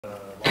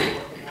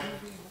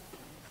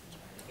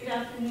Good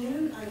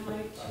afternoon. I'd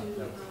like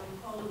to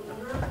call to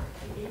order the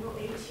April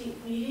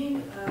 18th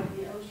meeting of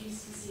the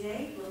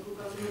LGCCA, Local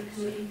Government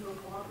Committee for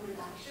Cooperative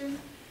Action.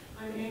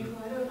 I'm Ann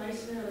Clydo,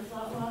 Vice Mayor of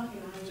Flat Rock,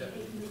 and I'm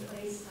taking the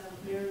place of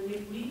Mayor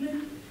Nick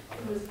Weedman,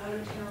 who is out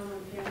of town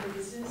on family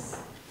business.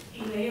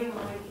 He may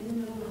arrive in the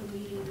middle of the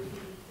meeting with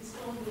his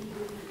phone will be in the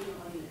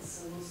audience,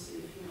 so we'll see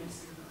if he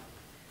makes it up.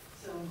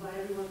 So I'm glad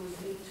everyone was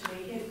able to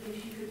make it. If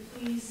you could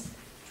please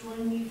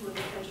join me for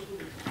the Pledge of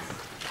Allegiance.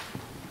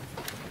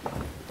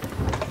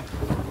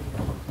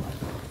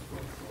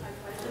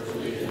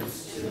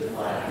 To the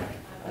flag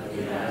of the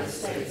United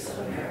States of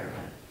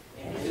America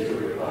and to the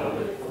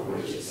republic for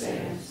which it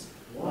stands,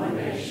 one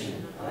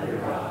nation, under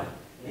God,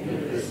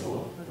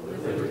 indivisible,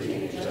 with liberty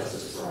and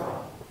justice for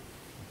all.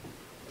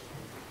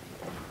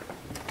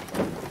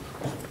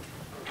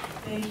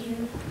 Thank you.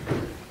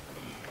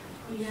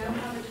 We now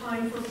have a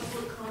time for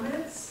public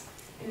comments.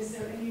 Is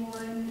there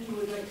anyone who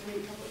would like to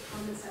make public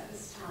comments at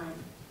this time?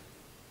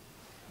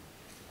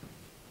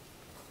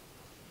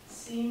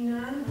 Seeing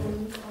none, we'll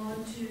move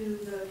on to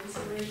the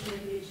consideration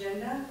of the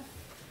agenda.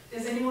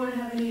 Does anyone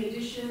have any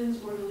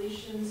additions or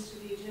deletions to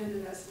the agenda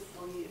that's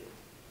before you?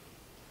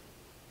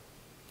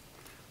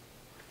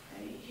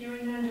 Okay,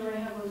 hearing none, do I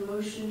have a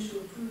motion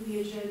to approve the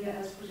agenda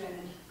as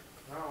presented?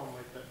 I'll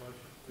make that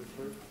motion to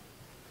approve.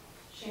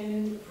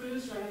 Shannon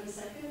approves. Do I have a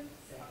second?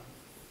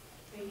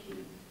 Thank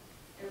you.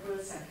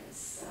 Everyone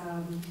seconds.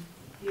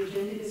 The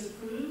agenda is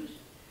approved.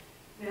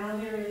 Now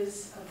there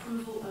is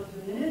approval of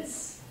the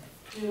minutes.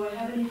 Do I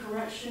have any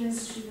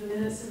corrections to the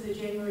minutes of the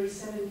January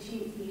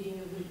 17th meeting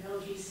of the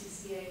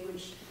LGCCA,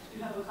 which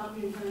you have a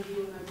copy in front of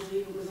you, and I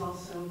believe it was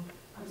also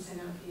sent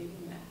out via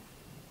email?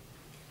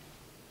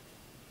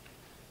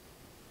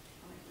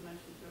 I'll make the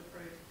motion to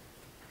approve.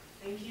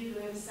 Thank you. Do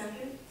I have a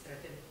second?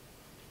 Second.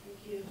 Thank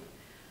you.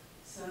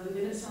 So the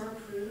minutes are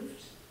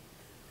approved.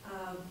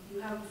 You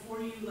have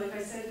before you, like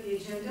I said, the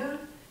agenda.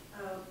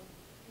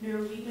 Mayor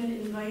Weedman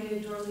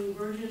invited Darlene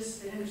Burgess,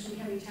 the Henderson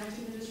County Tax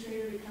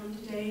Administrator, to come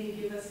today to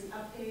give us an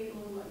update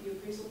on what the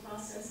appraisal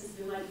process has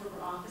been like for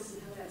her office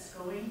and how that's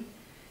going.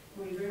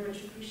 And we very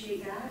much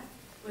appreciate that.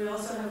 We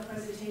also have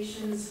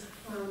presentations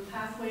from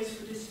Pathways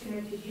for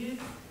Disconnected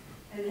Youth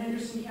and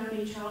Henderson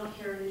County Child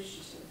Care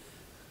Initiative,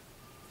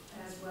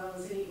 as well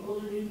as any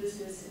older new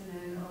business and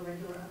then our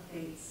regular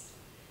updates.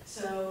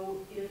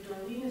 So if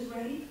Darlene is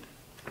ready,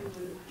 we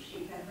would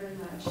appreciate that very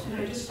much. And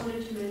I just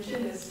wanted to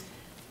mention, as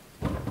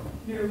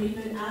Mayor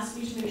Weedman asked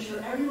me to make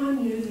sure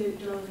everyone knew that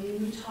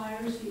Darlene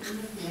retires the end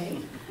of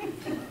May.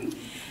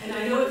 And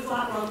I know at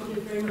Flat Rock we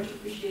have very much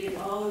appreciated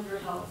all of your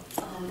help.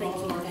 Thank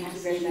you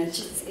very much.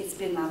 It's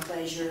been my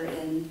pleasure,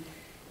 and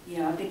you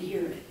know, I've been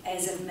here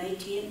as of May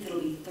 10th.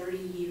 It'll be 30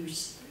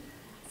 years.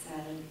 So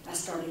I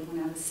started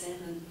when I was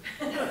 7.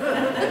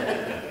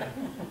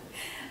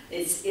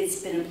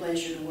 It's been a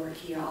pleasure to work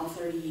here all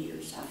 30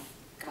 years. I've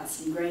got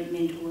some great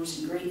mentors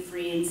and great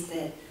friends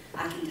that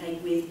I can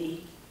take with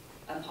me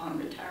upon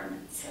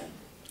retirement. So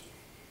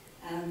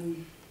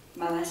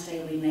my last day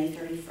will be May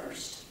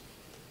 31st.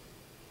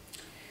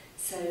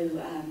 So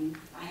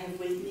I have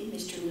with me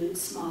Mr. Luke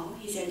Small.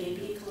 He's our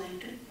Deputy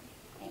Collector,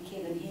 and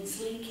Kevin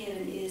Hensley.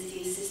 Kevin is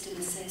the Assistant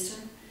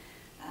Assessor.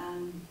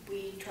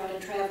 We try to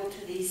travel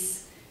to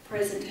these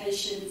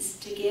presentations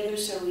together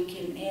so we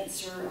can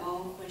answer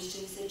all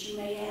questions that you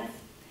may have.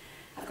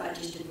 I've got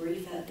just a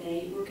brief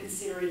update. We're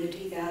considering the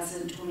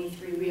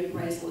 2023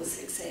 reappraisal a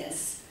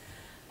success.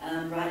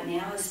 Right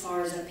now, as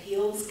far as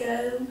appeals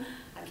go,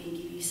 I can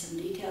give you some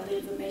detailed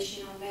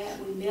information on that.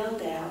 We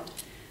mailed out,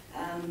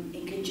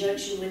 in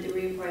conjunction with the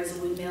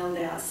reappraisal, we mailed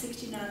out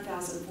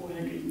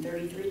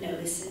 69,433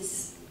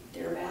 notices,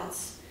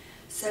 thereabouts.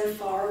 So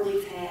far,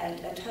 we've had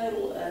a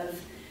total of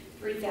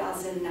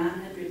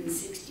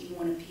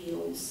 3,961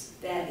 appeals.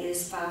 That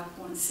is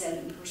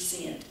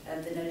 5.7%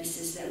 of the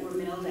notices that were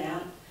mailed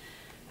out.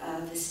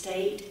 The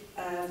state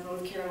of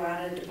North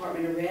Carolina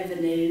Department of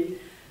Revenue,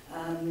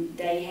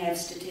 they have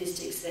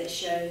statistics that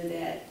show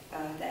that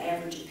the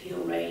average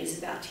appeal rate is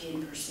about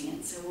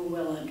 10%, so we're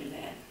well under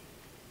that.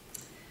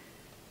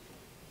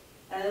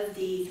 Of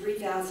the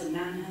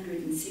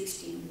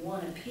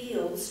 3,961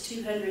 appeals,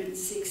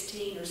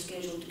 216 are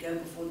scheduled to go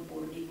before the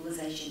Board of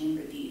Equalization and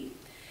Review.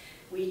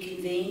 We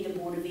convened the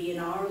Board of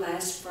E&R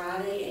last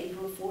Friday,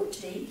 April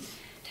 14th.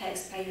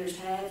 Taxpayers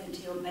have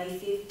until May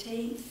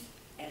 15th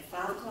at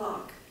 5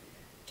 o'clock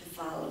to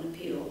file an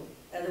appeal.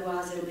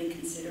 Otherwise, it will be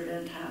considered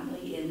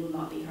untimely and will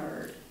not be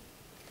heard.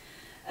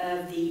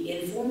 Of the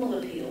informal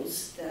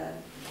appeals, the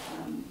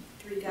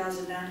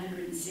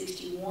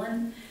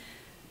 3,961,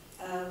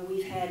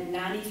 we've had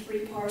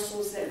 93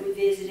 parcels that we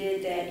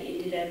visited that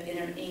ended up in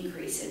an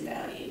increase in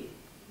value.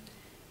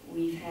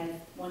 We've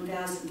had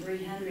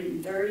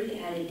 1,330 that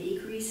had a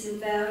decrease in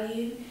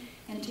value,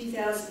 and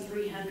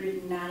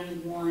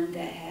 2,391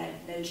 that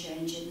had no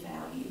change in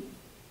value.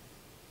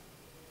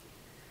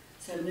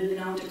 So moving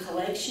on to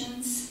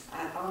collections,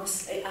 I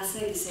say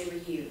this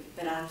every year,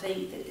 but I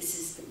think that this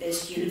is the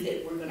best year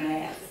that we're going to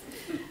have.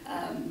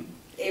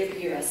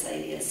 Every year I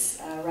say this.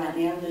 Right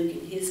now, Luke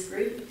and his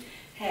group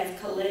have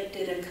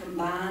collected a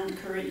combined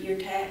current year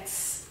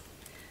tax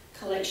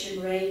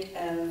collection rate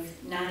of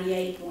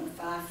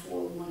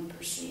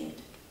 98.541%.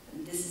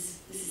 And this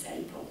is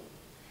April.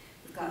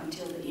 We've got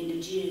until the end of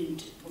June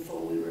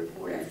before we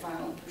report our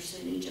final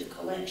percentage of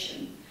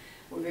collection.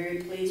 We're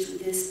very pleased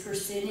with this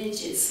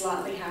percentage. It's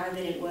slightly higher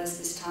than it was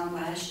this time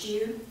last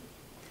year.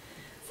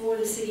 For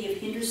the city of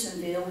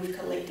Hendersonville, we've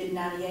collected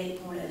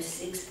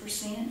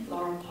 98.06%.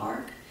 Laurel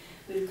Park,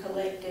 we've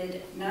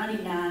collected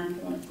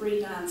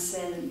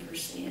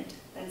 99.397%.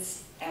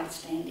 That's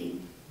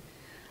outstanding.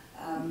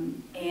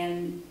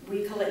 And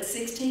we collect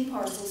 16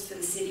 parcels for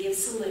the city of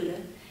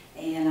Saluda,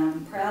 and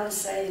I'm proud to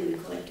say that we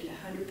collected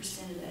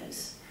 100% of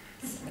those.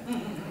 So,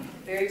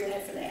 very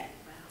glad for that.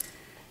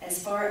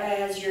 As far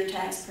as your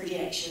tax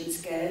projections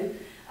go,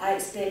 I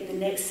expect the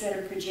next set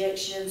of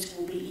projections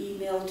will be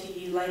emailed to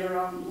you later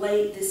on,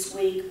 late this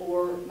week,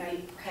 or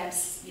maybe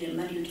perhaps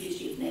Monday or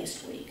Tuesday of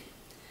next week.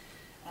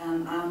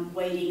 I'm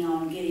waiting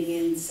on getting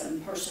in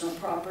some personal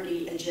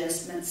property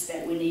adjustments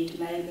that we need to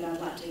make that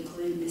I'd like to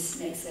include in this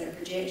next set of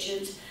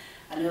projections.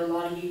 I know a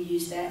lot of you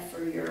use that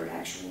for your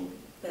actual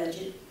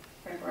budget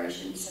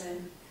preparation, so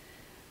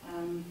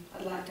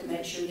I'd like to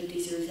make sure that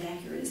these are as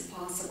accurate as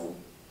possible.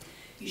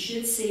 You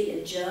should see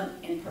a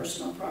jump in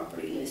personal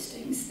property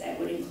listings. That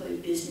would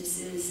include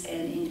businesses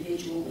and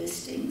individual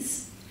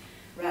listings.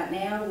 Right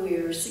now,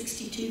 we're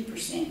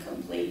 62%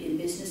 complete in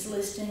business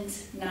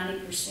listings,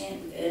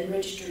 90% with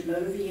unregistered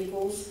motor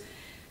vehicles,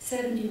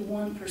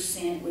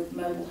 71% with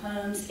mobile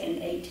homes,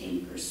 and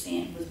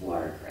 18% with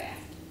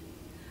watercraft.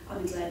 I'll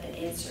be glad to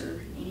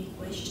answer any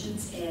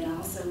questions, and I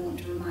also want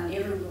to remind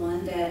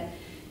everyone that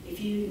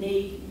if you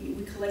need,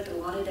 we collect a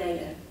lot of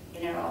data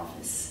in our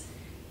office,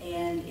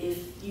 and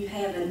if you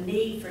have a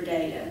need for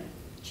data,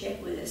 check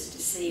with us to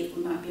see if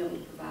we might be able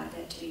to provide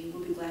that to you.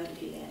 We'll be glad to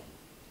do that.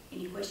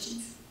 Any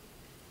questions?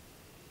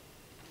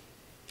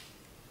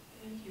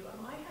 Thank you. I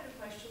had a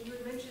question. You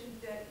had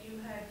mentioned that you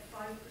had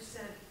 5%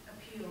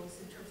 appeals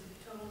in terms of the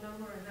total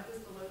number, and that was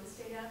below the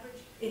state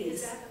average. It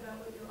is. Is that about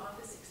what your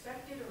office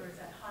expected, or is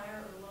that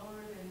higher or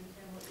lower than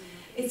what you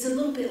were? It's a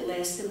little bit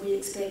less than we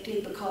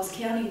expected because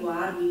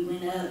countywide we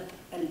went up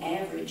an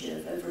average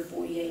of over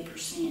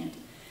 48%.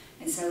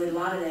 And so a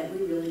lot of that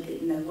we really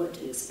didn't know what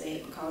to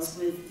expect, because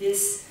with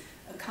this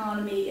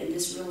economy and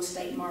this real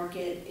estate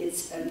market,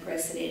 it's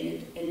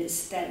unprecedented, and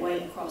it's that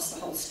way across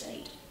the whole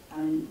state.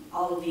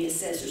 All of the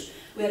assessors,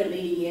 we had a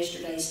meeting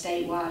yesterday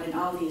statewide, and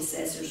all the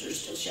assessors are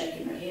still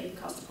shaking their head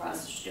because the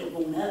prices are still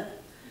going up.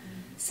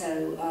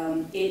 So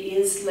it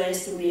is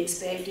less than we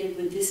expected.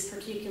 With this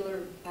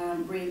particular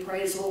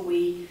reappraisal,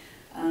 we,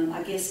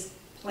 I guess,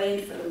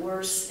 planned for the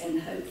worst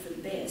and hoped for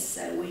the best.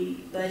 So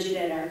we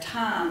budgeted our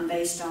time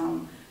based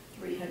on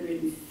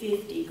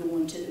 350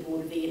 going to the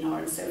Board of E&R,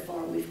 and so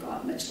far we've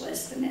got much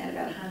less than that,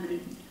 about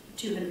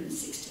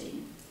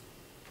 216.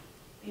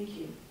 Thank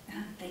you.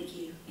 Thank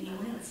you.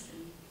 Anyone else?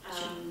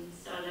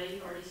 So I know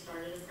you've already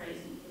started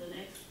appraising for the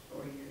next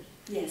 4 years.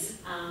 Yes.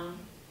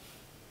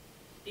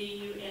 Do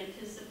you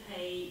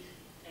anticipate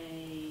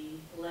a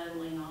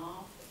leveling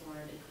off or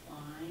a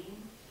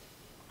decline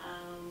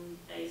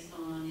based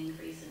on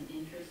increase in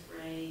interest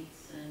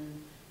rates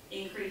and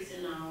increase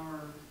in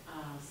our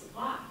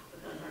supply?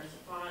 Because our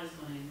supply is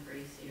going to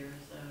increase here,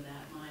 so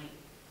that might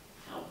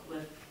help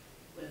with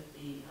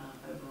the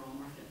overall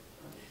market.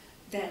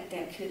 That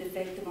could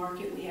affect the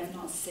market. We have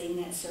not seen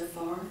that so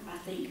far. I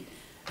think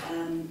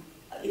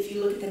if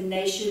you look at the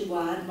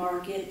nationwide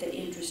market, the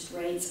interest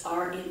rates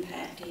are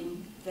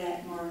impacting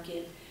that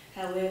market.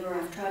 However,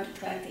 I've tried to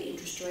track the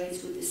interest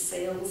rates with the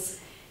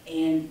sales,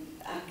 and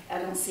I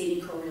don't see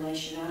any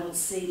correlation. I don't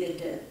see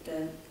that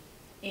the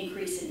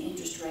increase in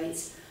interest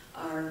rates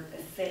are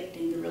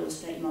affecting the real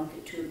estate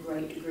market to a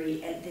great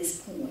degree at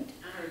this point.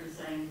 I heard the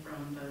same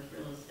from both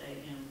real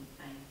estate and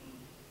banking.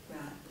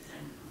 Right. The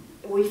same.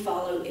 We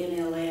follow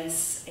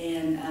NLS,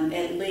 and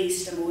at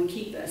least, we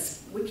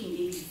can give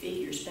you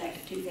figures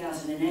back to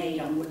 2008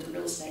 on what the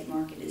real estate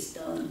market has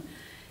done.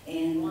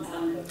 And Once I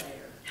go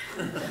there.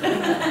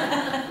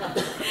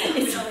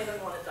 We don't even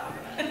want to talk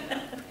about it.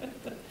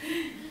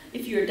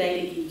 If you're a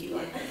data geek, you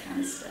like that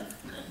kind of stuff.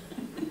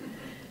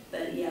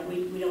 But yeah,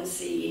 we don't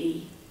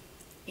see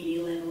any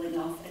leveling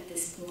off at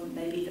this point.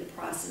 Maybe the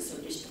prices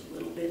are just a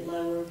little bit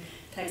lower.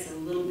 Takes a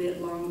little bit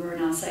longer,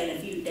 and I'll say a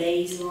few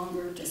days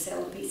longer to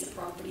sell a piece of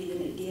property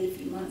than it did a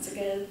few months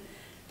ago.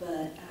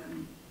 But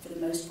for the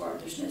most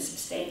part, there's no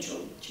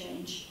substantial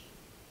change.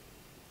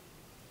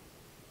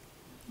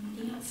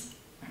 Anything else?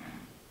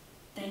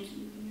 Thank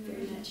you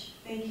very much.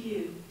 Thank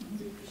you.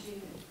 We appreciate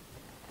it.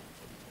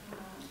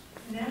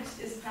 Next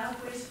is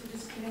Pathways for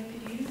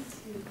Disconnected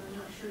Youth. I'm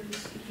not sure who's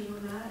speaking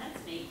on that.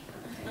 That's me.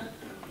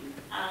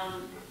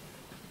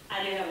 I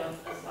do have a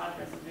slide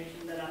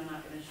presentation, but I'm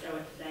not going to show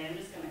it today. I'm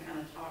just going to kind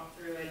of talk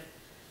through it.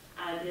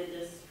 I did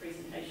this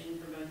presentation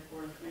for both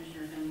Board of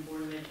Commissioners and the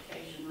Board of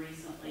Education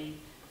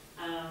recently.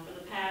 For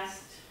the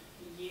past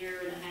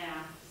year and a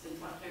half,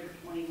 since October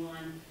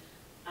 21,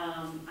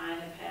 I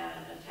have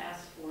had a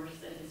task force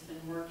that has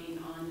been working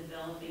on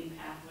developing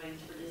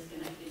pathways for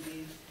disconnected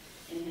youth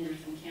in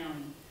Henderson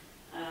County.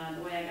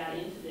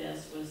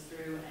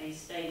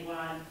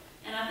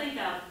 think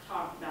I've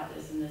talked about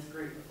this in this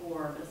group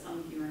before, but some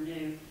of you are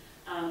new.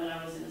 But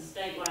I was in a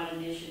statewide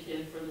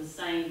initiative for the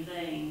same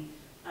thing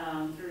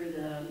through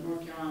the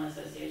North Carolina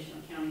Association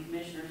of County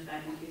Commissioners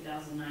back in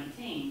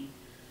 2019.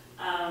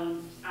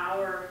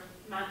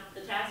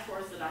 The task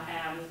force that I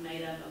have is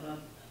made up of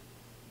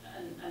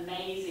an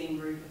amazing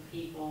group of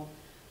people,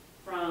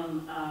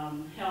 from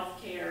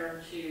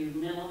healthcare to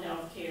mental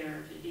health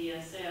care to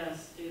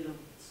DSS to the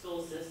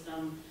school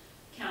system,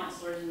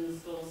 counselors in the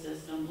school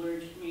system, Blue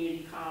Ridge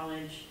Community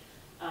College,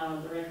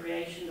 the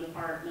recreation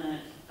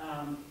department.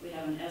 We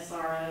have an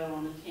SRO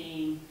on the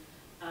team,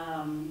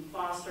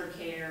 foster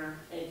care.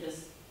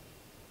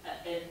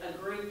 A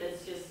group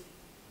that's just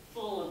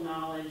full of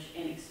knowledge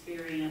and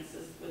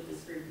experiences with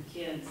this group of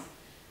kids.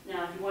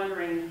 Now, if you're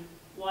wondering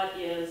what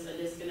is a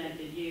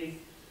disconnected youth,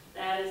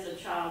 that is a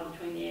child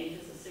between the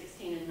ages of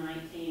 16 and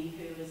 19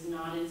 who is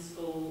not in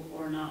school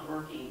or not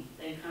working.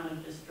 They've kind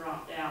of just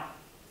dropped out.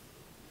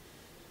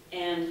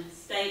 And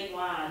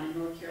statewide in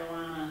North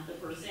Carolina, the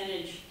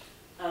percentage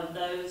of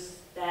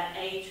that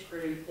age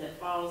group that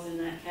falls in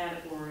that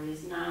category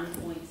is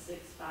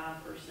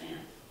 9.65%.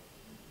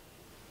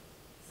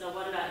 So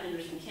what about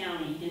Henderson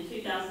County? In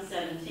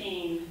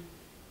 2017,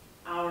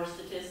 our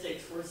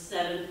statistics were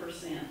 7%.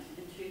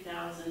 In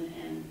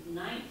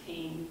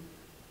 2019,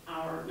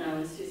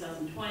 it's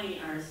 2020,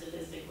 our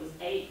statistic was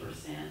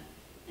 8%.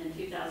 In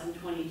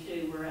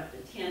 2022, we're up to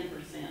 10%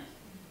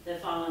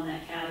 that fall in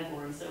that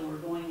category. So we're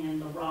going in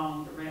the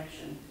wrong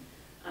direction.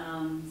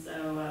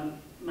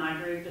 My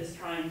group is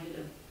trying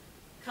to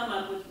come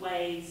up with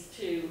ways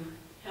to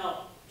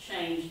help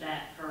change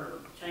that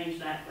curve, change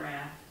that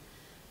graph.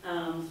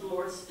 Some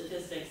more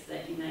statistics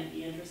that you may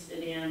be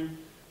interested in.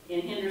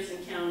 In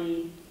Henderson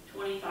County,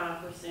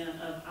 25%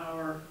 of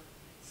our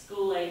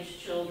school-age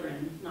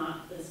children,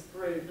 not this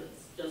group, but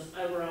just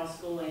overall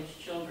school-age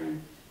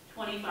children,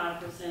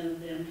 25%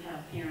 of them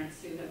have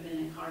parents who have been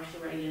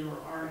incarcerated or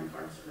are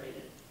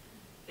incarcerated.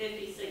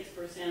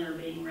 56% are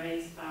being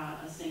raised by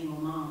a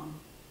single mom,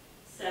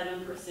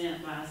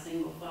 7% by a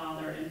single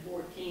father, and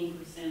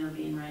 14% are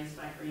being raised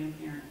by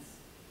grandparents.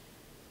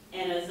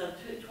 And as of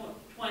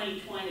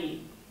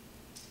 2020,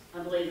 I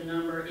believe the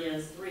number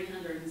is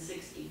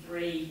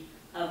 363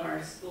 of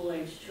our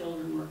school-age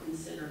children were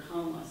considered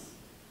homeless,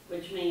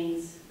 which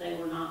means they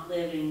were not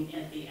living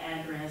at the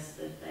address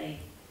that they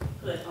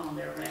put on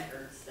their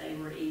records. They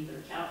were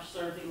either couch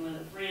surfing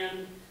with a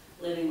friend,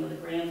 living with a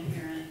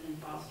grandparent in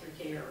foster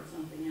care, or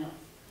something else.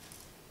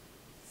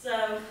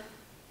 So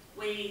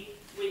we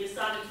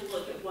decided to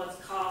look at what's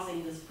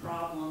causing this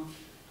problem.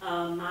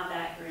 My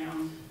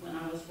background when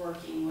I was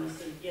working was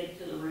to get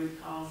to the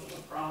root cause of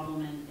a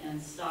problem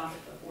and stop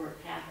it before it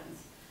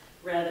happens,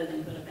 rather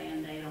than put a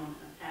Band-Aid on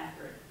it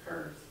after it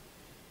occurs.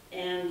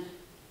 And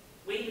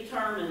we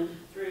determined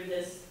through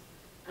this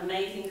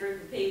amazing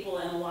group of people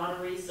and a lot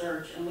of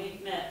research, and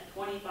we've met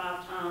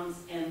 25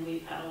 times, and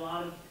we've had a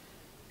lot of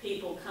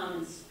people come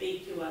and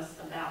speak to us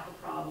about the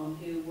problem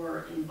who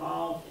were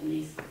involved in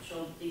these types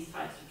of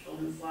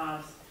children's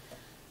lives.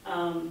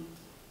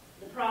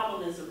 The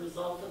problem is a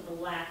result of the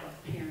lack of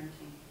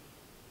parenting.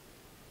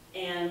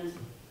 And,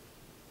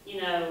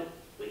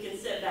 we can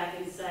sit back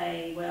and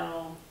say,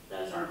 well,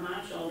 those aren't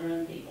my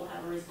children. People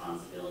have a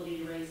responsibility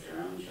to raise their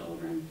own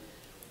children.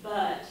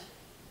 But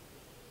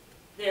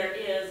there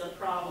is a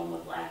problem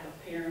with lack of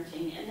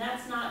parenting. And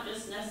that's not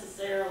just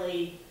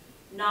necessarily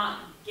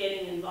not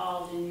getting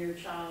involved in your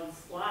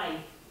child's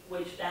life,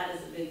 which that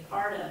is a big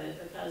part of it,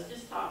 because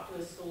just talk to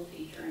a school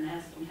teacher and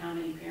ask them how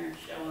many parents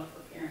show up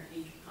for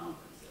parent-teacher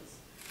conferences.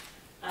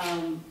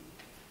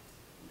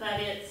 But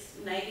it's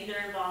maybe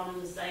they're involved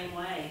in the same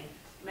way.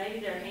 Maybe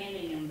they're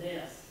handing them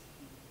this,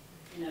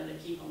 to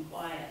keep them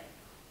quiet.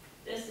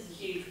 This is a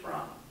huge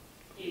problem,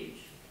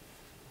 huge.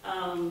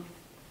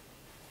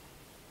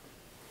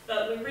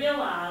 But we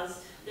realized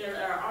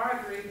there are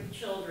a group of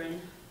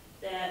children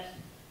that,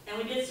 and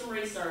we did some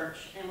research,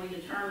 and we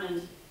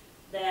determined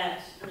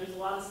that, and there's a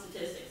lot of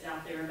statistics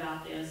out there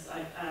about this.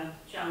 I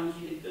challenge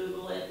you to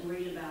Google it and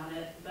read about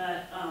it.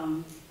 But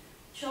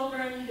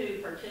children who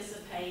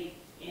participate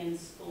in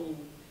school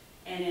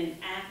and in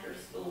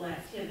after-school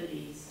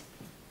activities,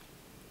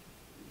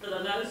 for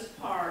the most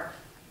part,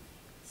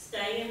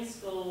 stay in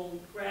school,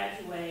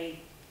 graduate,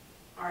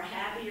 are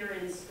happier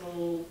in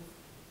school,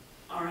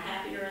 are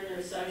happier in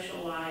their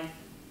social life,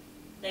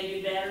 they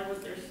do better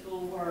with their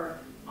schoolwork,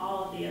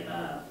 all of the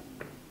above.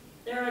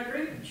 There are a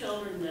group of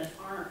children that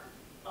aren't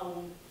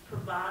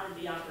provided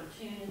the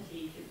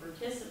opportunity to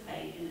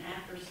participate in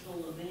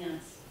after-school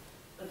events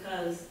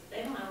because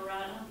they don't have a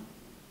ride home.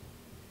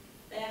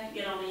 They have to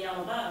get on the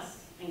yellow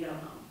bus and go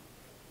home.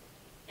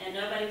 And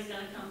nobody's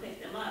going to come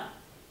pick them up.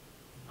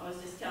 I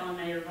was just telling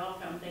Mayor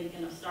Volk I'm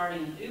thinking of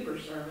starting an Uber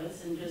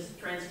service and just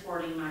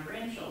transporting my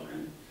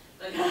grandchildren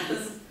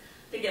because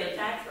to get a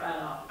tax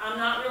write-off. I'm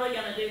not really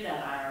going to do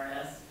that,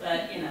 IRS,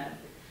 but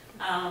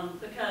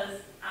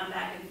because I'm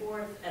back and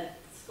forth at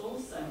school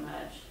so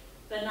much.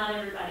 But not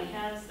everybody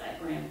has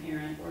that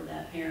grandparent or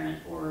that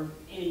parent or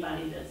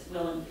anybody that's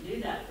willing to do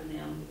that for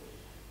them.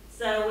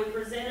 So we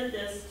presented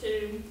this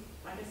to,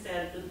 like I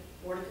said, the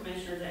Board of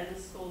Commissioners and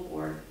the school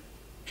board,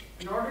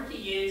 in order to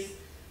use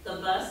the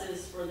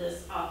buses for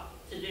this,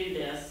 to do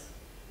this,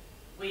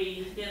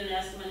 we did an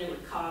estimate it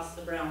would cost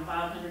around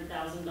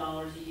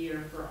 $500,000 a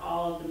year for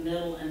all of the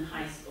middle and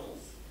high schools.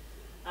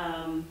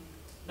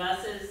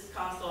 Buses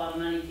cost a lot of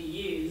money to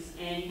use,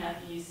 and you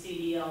have to use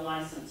CDL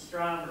licensed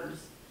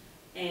drivers,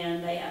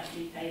 and they have to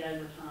be paid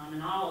overtime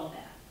and all of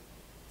that.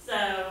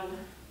 So,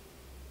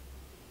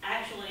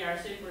 actually, our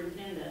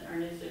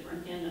new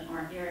superintendent,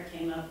 Mark Garrett,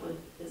 came up with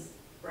this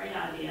great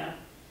idea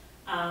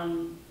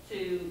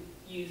to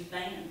use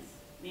vans,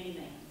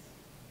 minivans.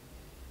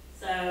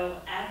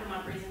 So after my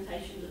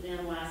presentation to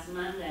them last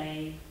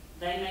Monday,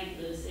 they made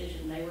the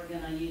decision they were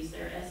going to use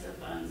their ESSER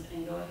funds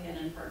and go ahead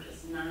and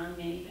purchase 9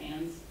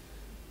 minivans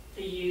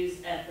to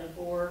use at the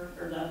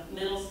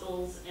middle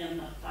schools and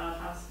the 5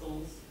 high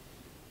schools,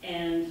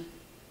 and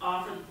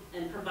offer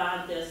and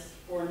provide this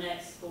for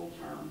next school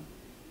term.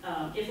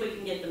 If we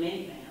can get the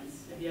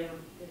minivans. Have you ever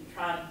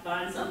tried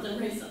buying something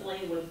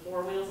recently with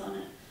 4 wheels on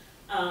it?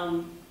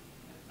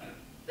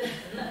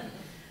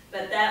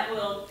 But that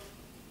will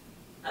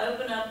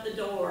open up the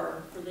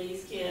door for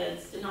these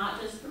kids to not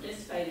just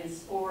participate in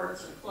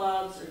sports or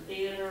clubs or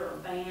theater or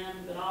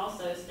band, but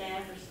also stay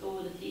after school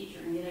with a teacher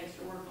and get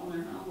extra work on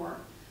their homework,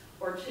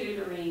 or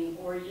tutoring,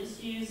 or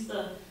just use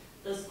the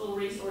school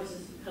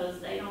resources because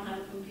they don't have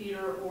a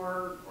computer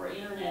or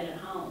internet at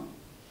home.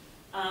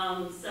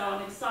 So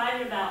I'm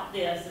excited about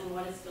this and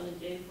what it's going to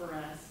do for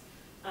us,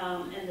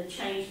 and the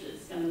change that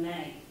it's going to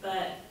make.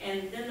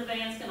 And then the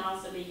vans can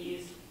also be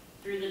used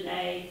through the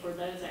day for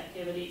those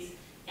activities.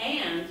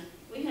 And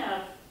we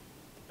have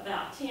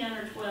about 10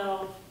 or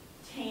 12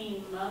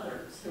 teen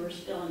mothers who are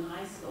still in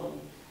high school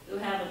who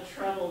have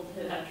trouble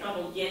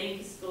getting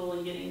to school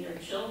and getting their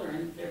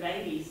children, their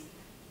babies,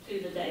 to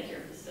the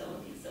daycare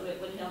facility. So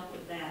it would help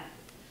with that.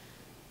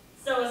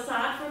 So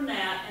aside from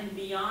that and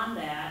beyond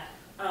that,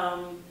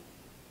 and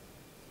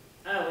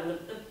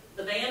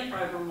the van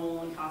program will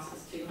only cost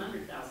us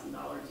 $200,000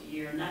 a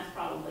year, and that's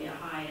probably a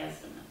high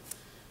estimate.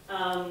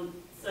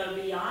 So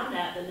beyond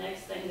that, the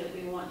next thing that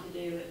we want to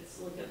do is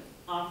look at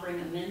offering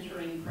a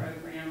mentoring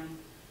program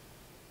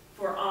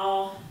for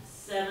all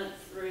 7th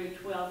through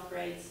 12th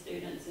grade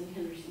students in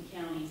Henderson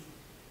County.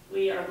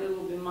 We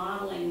will be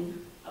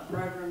modeling a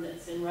program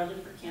that's in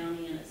Rutherford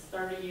County, and it's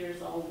 30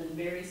 years old and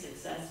very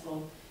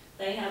successful.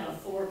 They have a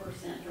 4%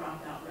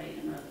 dropout rate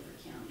in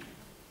Rutherford County.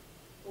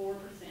 4%,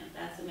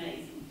 that's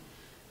amazing.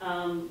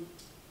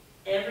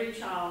 Every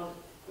child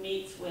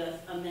meets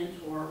with a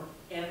mentor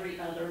every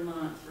other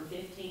month for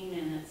 15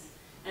 minutes,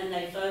 and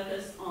they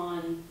focus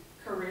on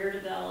career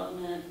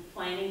development,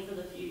 planning for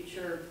the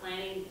future,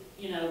 planning,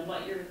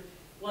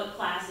 what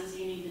classes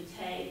you need to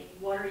take,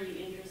 what are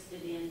you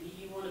interested in, do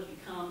you want to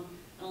become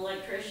an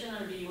electrician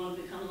or do you want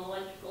to become an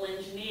electrical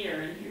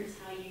engineer, and here's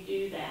how you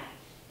do that,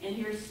 and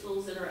here's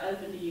schools that are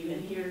open to you,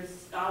 and here's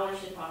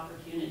scholarship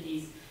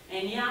opportunities,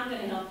 and yeah, I'm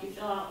going to help you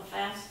fill out the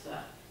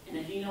FAFSA, and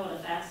if you know what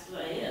a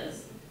FAFSA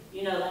is,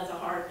 you know that's a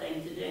hard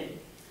thing to do.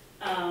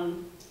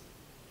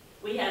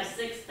 We have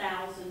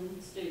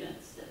 6,000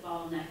 students that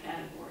fall in that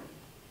category.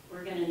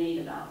 We're going to need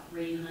about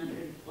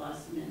 300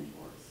 plus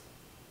mentors.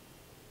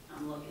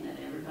 I'm looking at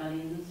everybody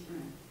in this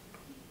room.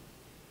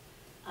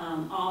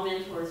 All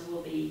mentors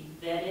will be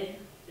vetted.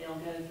 They'll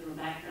go through a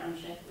background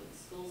check with the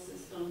school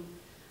system.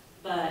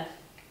 But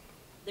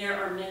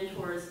there are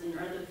mentors in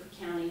Rutherford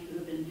County who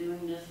have been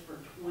doing this for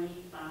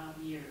 25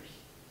 years.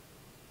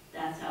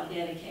 That's how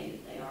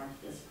dedicated they are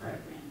to this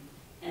program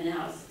and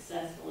how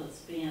successful it's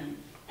been.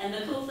 And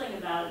the cool thing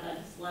about it I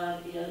just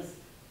love is,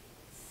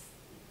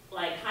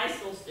 like high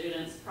school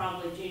students,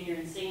 probably junior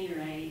and senior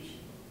age,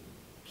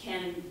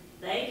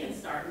 they can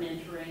start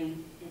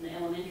mentoring in the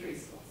elementary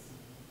schools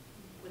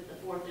with the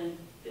 4th and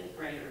 5th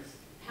graders.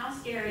 How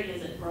scary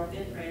is it for a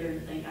 5th grader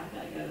to think, I've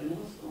got to go to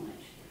middle school next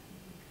year?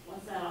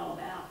 What's that all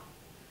about?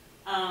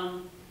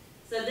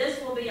 So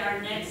this will be our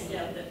next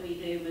step that we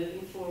do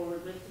moving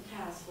forward with the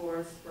task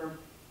force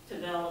to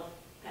develop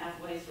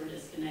pathways for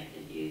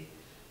disconnected youth.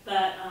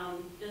 But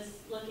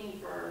just looking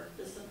for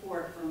the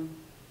support from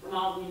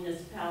all the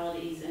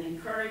municipalities and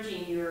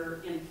encouraging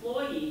your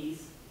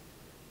employees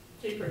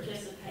to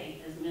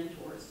participate as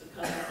mentors,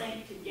 because I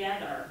think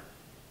together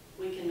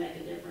we can make a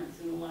difference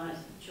in the lives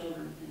of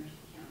children in Henderson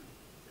County.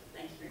 So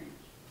thanks very much.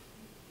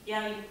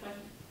 Yeah, you have a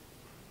question?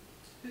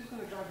 Who's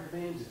going to drive our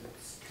vans?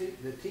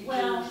 The teachers,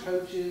 Well,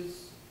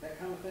 coaches, that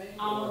kind of thing?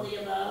 All Or of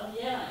the above,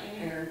 yeah.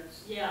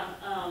 parents? Yeah,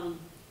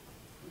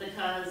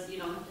 because you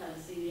don't have to have a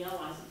CDL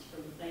license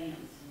for the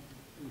vans.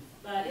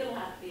 But it'll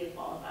have to be a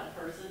qualified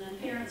person, and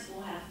parents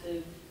will have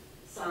to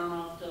sign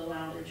off to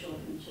allow their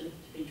children to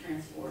be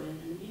transported.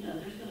 And,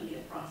 there's going to be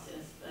a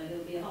process, but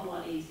it'll be a whole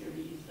lot easier to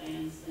use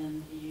vans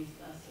than to use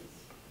buses,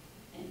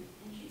 and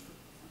cheaper.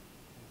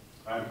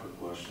 I have a quick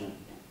question.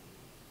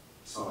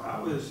 So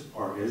how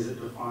is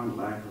it defined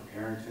lack of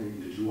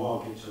parenting? Did you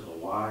all get to the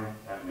why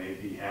that may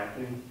be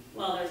happening?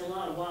 Well, there's a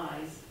lot of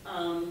whys.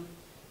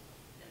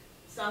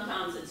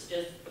 Sometimes it's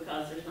just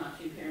because there's not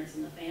 2 parents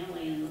in the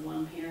family and the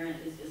one parent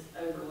is just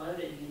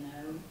overloaded,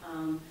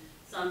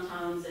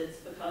 Sometimes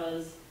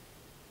because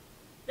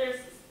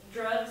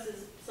drugs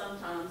is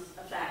sometimes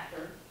a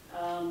factor.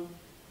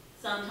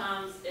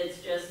 Sometimes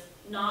it's just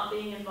not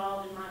being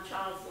involved in my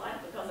child's life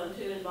because I'm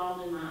too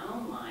involved in my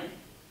own life,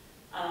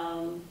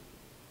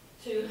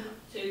 too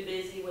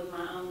busy with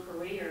my own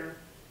career.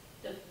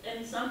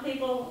 And some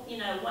people, you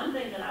know, one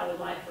thing that I would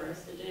like for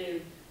us to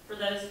do for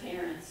those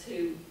parents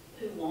who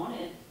want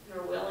it, who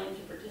are willing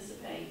to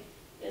participate,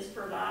 is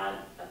provide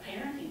a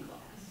parenting class.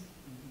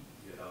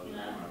 Yeah, that was You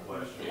know? my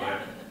question. Yeah.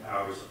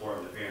 How we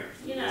support the parents?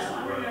 You know,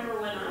 I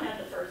remember when I had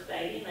the first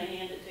baby and they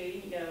hand it to you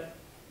and you go,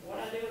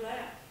 what'd I do with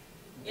that?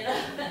 You know,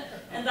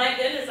 and thank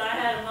goodness I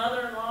had a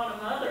mother-in-law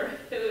and a mother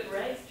who had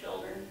raised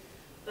children,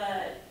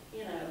 but,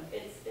 you know,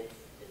 it's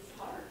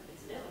hard,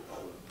 it's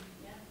difficult,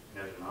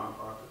 yeah. Has the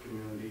nonprofit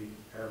community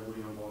heavily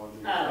involved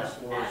in the Oh, task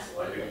force? Like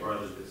absolutely. Big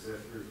Brothers Big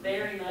Sisters?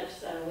 Very much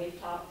so. We've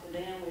talked to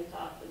them, we've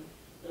talked to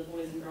the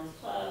Boys and Girls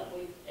Club,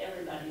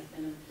 everybody's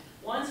been,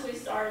 once we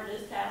started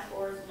this task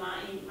force, my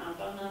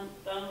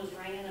phone was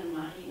ringing and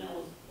my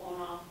email was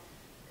going off,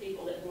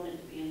 people that wanted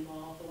to be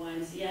involved. The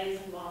YMCA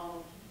is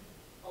involved,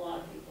 a lot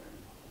of people are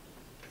involved.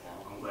 So,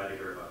 I'm glad to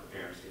hear about the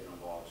parents getting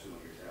involved too in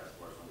your task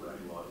force. I'm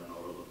glad you all didn't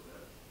overlook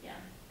that. yeah,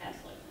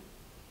 absolutely.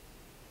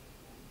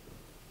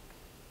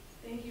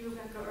 Thank you,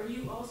 Rebecca. Are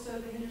you also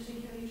the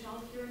Henderson County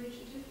Child Care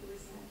Initiative, or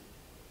is that?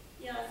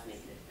 Yeah, that's me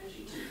too. That's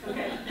you too.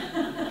 Okay.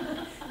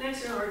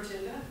 Next on our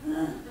agenda.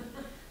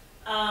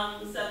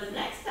 So the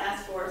next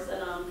task force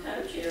that I'm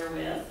co-chair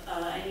with,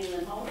 Amy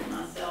Lynn Holt and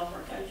myself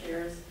are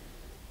co-chairs,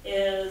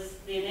 is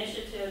the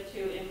initiative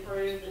to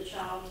improve the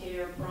child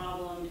care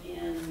problem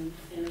in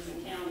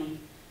Henderson County.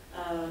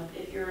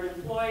 If you're an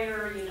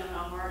employer, you know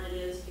how hard it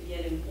is to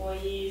get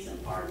employees,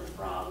 and part of the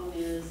problem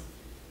is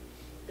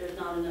there's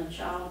not enough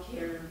child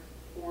care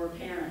for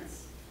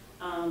parents.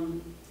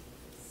 And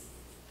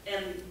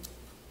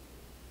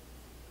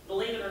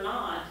believe it or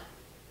not,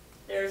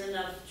 there's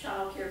enough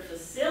child care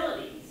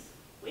facilities.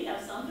 We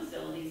have some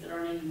facilities that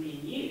aren't even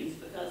being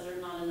used because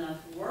there's not enough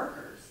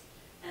workers.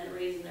 And the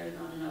reason there's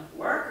not enough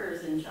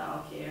workers in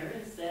child care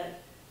is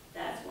that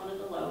that's one of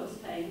the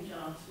lowest paying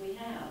jobs we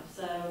have.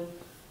 So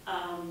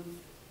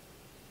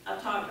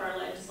I've talked to our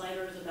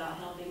legislators about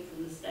helping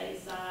from the state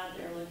side.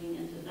 They're looking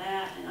into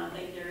that, and I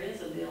think there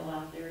is a bill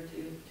out there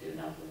to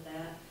help with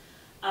that.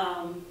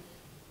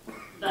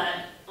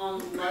 But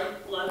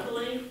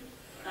locally,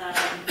 our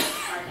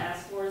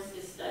task force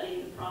is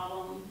studying the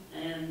problem,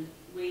 and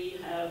we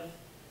have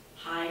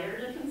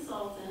hired a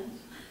consultant.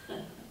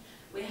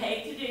 We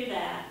hate to do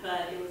that,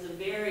 but it was a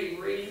very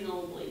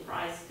reasonably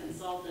priced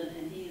consultant,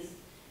 and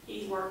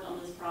he's worked on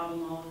this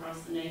problem all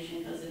across the nation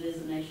because it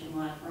is a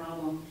nationwide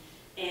problem.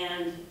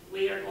 And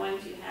we are going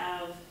to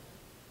have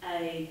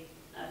a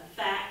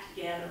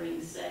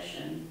fact-gathering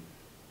session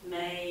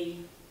May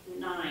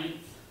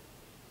 9th,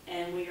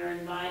 and we are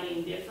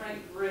inviting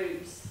different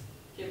groups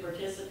to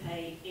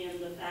participate in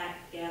the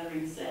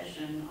fact-gathering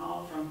session,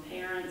 all from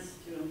parents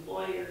to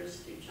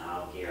employers to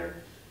child care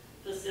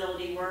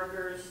facility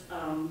workers,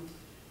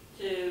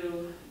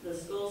 to the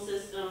school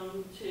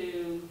system,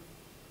 to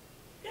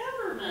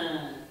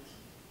government.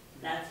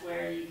 That's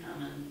where you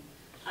come in.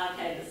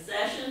 Okay, the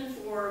session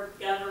for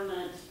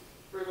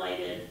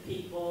government-related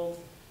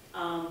people,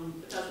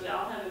 because we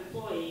all have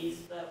employees,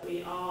 but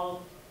we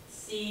all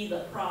see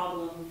the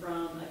problem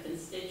from a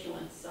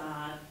constituent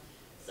side.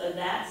 So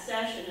that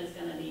session is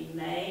going to be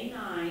May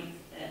 9th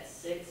at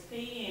 6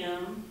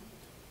 p.m.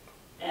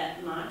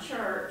 at my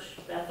church,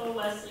 Bethel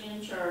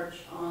Wesleyan Church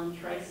on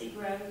Tracy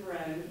Grove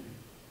Road.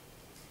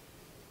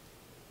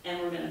 And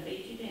we're going to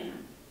feed you dinner.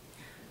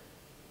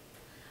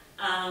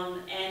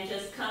 And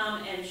just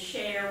come and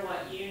share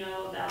what you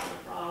know about the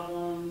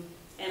problem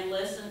and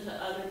listen to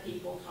other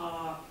people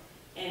talk.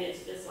 And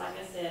it's just, like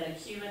I said, a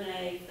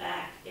Q&A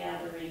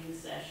fact-gathering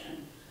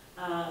session.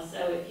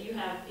 So if you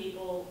have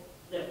people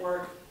that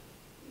work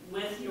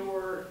with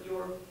your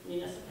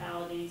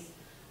municipalities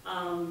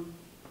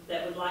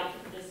that would like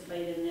to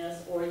participate in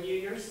this, or you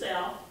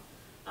yourself,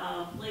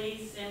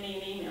 please send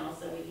me an email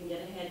so we can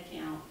get a head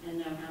count and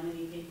know how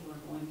many people are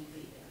going to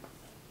be there.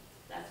 So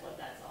that's what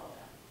that's all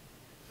about.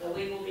 So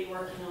we will be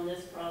working on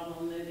this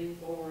problem moving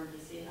forward to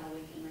see how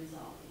we can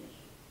resolve the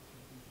issue.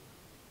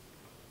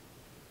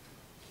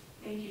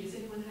 Thank you. Does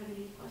anyone have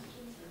any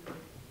questions? Okay.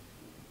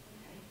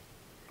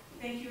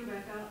 Thank you,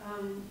 Rebecca.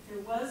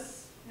 There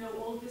was no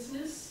old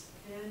business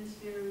and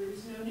there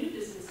is no new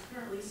business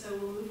currently, so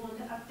we'll move on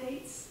to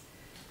updates,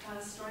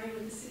 starting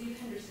with the City of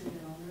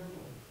Hendersonville.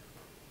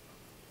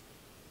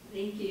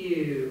 Thank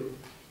you.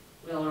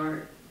 Well,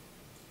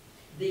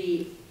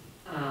 the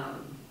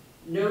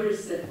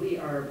notice that we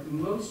are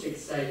most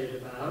excited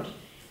about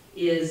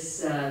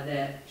is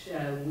that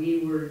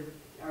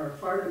our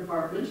fire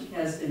department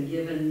has been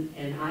given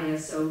an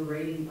ISO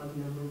rating of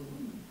number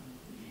 1.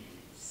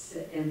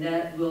 And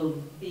that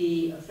will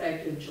be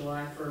effective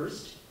July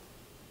 1st.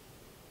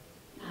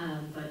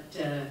 But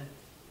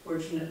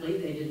fortunately,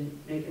 they didn't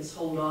make us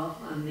hold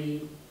off on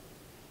the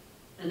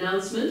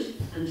announcement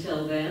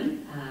until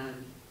then.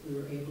 We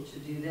were able to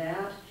do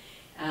that.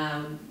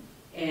 And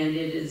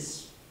it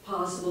is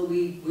possible,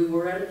 we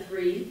were at a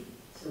 3,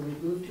 so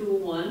we've moved to a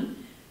 1,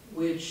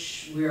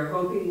 which we are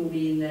hoping will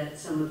mean that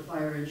some of the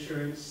fire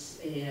insurance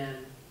and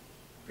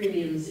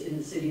premiums in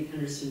the city of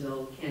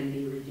Hendersonville can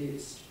be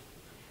reduced.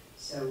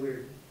 So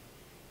we're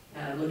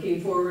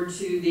looking forward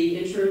to the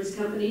insurance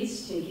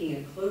companies taking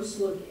a close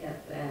look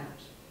at that.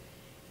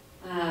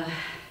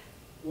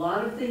 A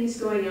lot of things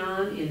going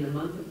on in the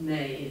month of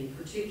May in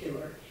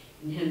particular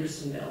in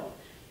Hendersonville.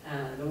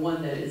 The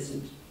one that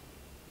isn't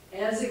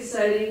as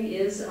exciting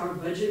is our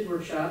budget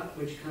workshop,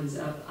 which comes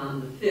up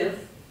on the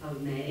 5th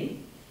of May.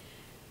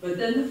 But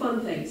then the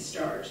fun things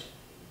start.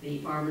 The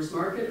farmers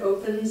market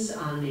opens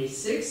on May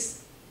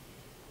 6th.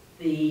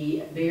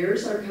 The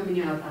bears are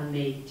coming out on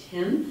May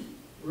 10th.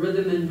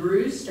 Rhythm and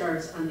Brew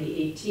starts on the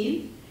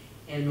 18th.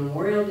 And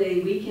Memorial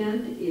Day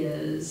weekend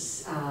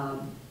is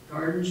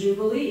Garden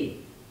Jubilee.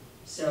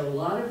 So a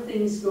lot of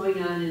things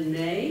going on in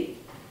May.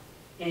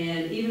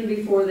 And even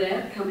before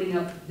that, coming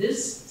up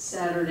this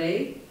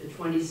Saturday, the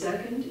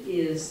 22nd,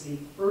 is the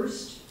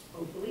first,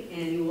 hopefully,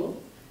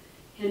 annual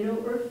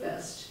Hendo Earth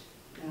Fest.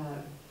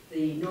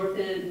 The north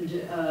end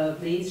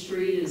of Main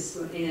Street and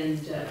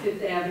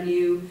Fifth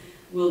Avenue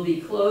will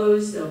be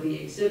closed. There'll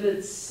be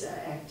exhibits,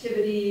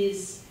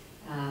 activities.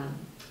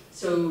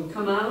 So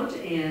come out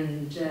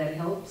and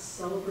help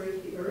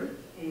celebrate the earth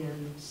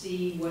and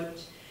see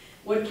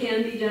what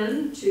can be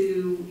done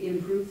to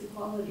improve the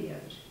quality of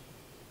it.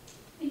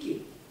 Thank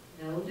you.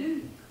 That'll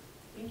do.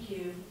 Thank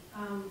you.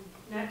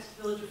 Next,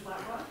 Village of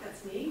Flat Rock,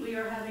 that's me. We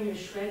are having a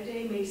shred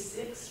day, May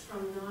 6th,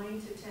 from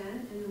 9 to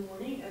 10 in the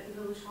morning at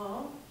the Village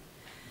Hall.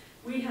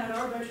 We had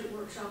our budget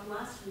workshop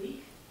last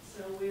week,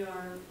 so we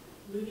are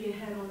moving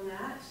ahead on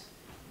that.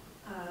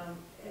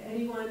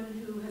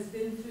 Anyone who has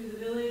been through the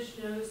village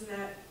knows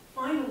that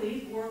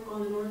finally work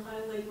on the North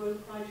Highland Lake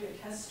Road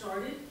project has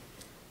started.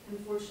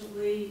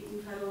 Unfortunately,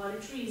 we've had a lot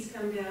of trees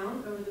come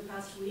down over the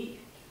past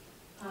week.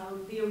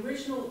 The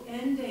original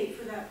end date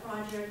for that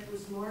project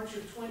was March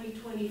of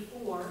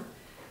 2024,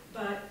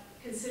 but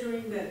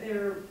considering that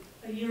they're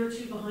a year or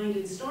two behind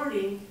in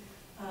starting,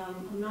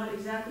 I'm not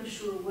exactly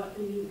sure what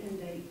the new end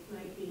date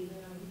might be,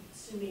 but I'm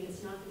assuming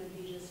it's not going to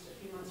be just a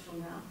few months from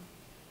now.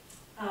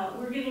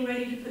 We're getting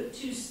ready to put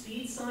 2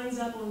 speed signs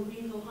up on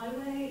Greenville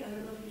Highway. I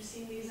don't know if you've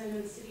seen these. I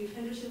know the city of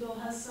Hendersonville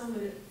has some,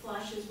 and it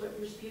flashes what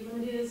your speed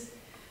limit is.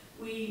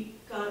 We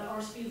got our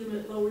speed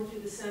limit lowered through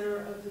the center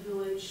of the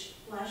village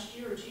last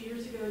year or 2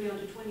 years ago down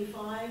to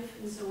 25,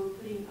 and so we're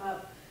putting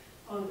up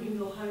on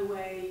Greenville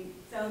Highway,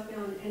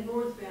 southbound and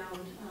northbound,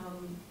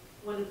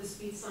 one of the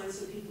speed signs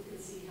so people can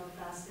see how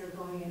fast they're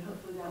going, and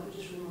hopefully that would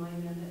just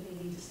remind them that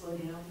they need to slow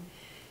down.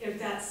 If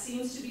that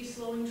seems to be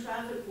slowing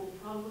traffic, we'll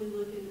probably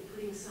look into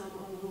putting some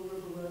on Little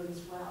River Road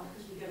as well,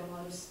 because we get a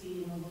lot of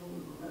speeding on Little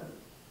River Road.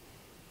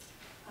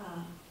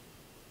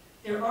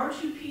 There are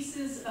 2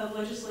 pieces of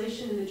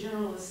legislation in the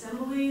General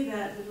Assembly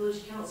that the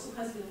Village Council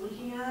has been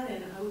looking at,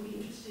 and I would be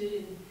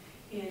interested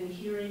in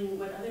hearing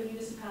what other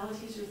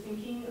municipalities are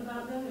thinking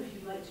about them, if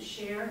you'd like to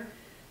share.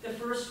 The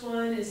first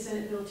one is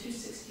Senate Bill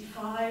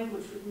 265,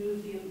 which would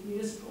move the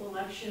municipal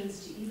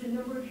elections to even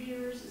number of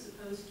years as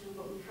opposed to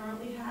what we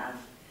currently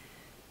have.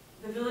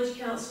 The Village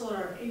Council at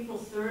our April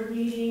 3rd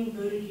meeting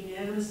voted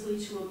unanimously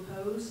to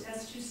oppose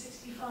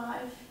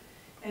S265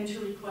 and to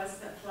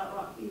request that Flat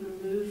Rock be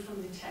removed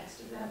from the text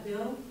of that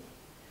bill.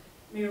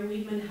 Mayor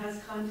Weidman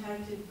has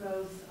contacted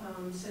both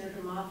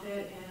Senator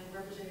Moffitt and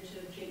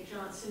Representative Jake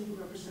Johnson, who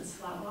represents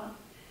Flat Rock.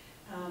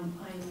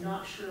 I'm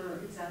not sure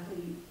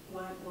exactly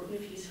what or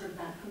if he's heard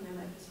back from them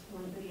at this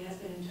point, but he has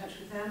been in touch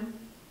with them.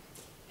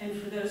 And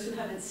for those who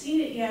haven't seen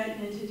it yet,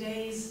 in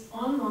today's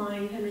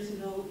online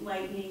Hendersonville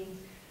Lightning,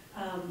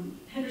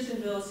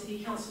 Hendersonville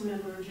City Council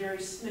member Jerry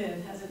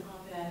Smith has an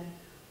op-ed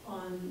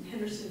on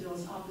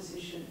Hendersonville's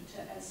opposition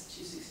to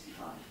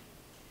S265.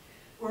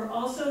 We're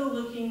also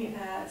looking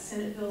at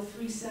Senate Bill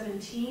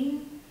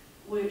 317,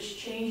 which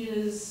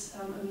changes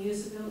a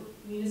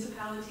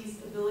municipality's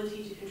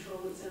ability to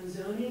control its own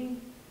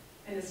zoning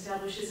and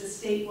establishes a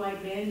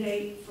statewide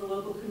mandate for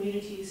local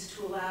communities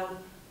to allow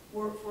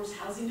workforce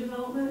housing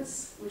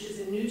developments, which is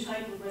a new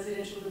type of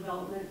residential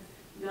development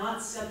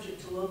not subject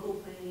to local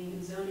planning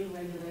and zoning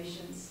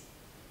regulations.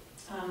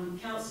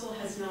 Council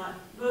has not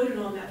voted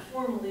on that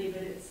formally,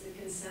 but it's the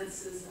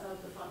consensus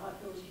of the Flat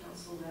Rock Village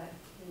Council that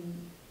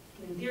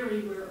in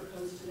theory we're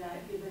opposed to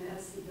that, given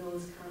as the bill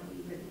is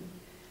currently written.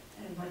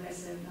 And like I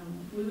said,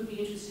 we would be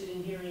interested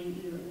in hearing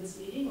either in this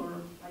meeting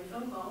or by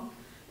phone call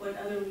what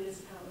other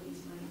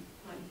municipalities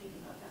might think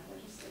about that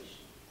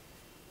legislation.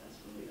 That's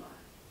where we are.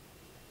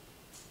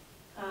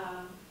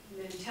 And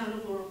then Town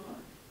of Laurel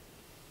Park.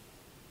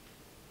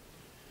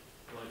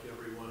 Like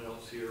everyone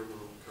else here,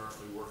 we're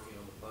currently working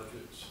on the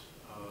budgets.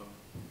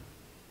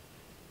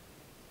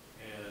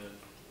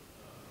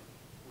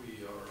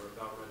 We are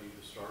about ready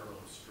to start on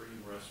a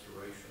stream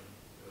restoration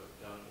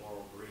down at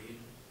Laurel Green.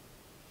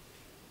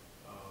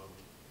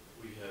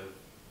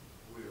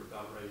 We are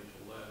about ready to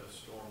let a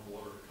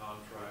stormwater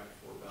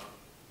contract for about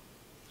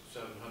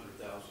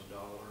 $700,000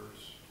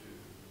 to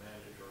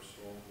manage our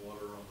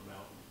stormwater on the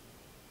mountain.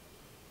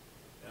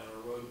 And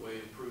our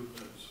roadway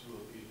improvements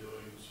will be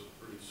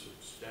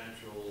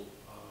substantial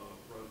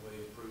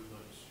roadway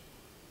improvements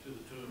to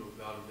the tune of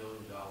about $1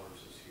 million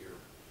this year,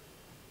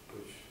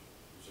 which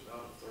is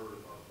about a third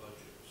of our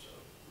budget, so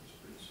it's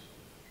pretty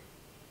significant.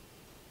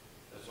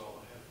 That's all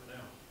I have for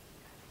now.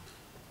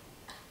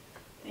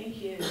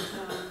 Thank you.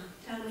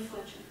 Town of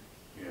Fletcher.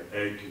 Yeah,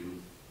 thank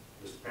you.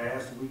 This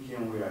past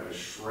weekend, we had a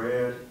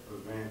shred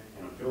event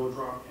and a field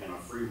drop and a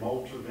free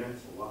mulch event,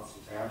 so lots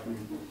was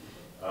happening.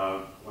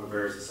 Went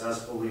very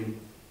successfully.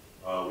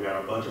 We had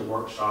a budget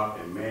workshop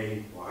in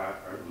May, or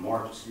in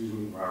March, excuse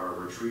me, or a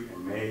retreat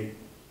in May.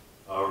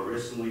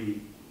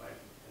 Recently, like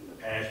in the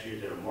past year,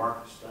 did a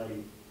market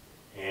study,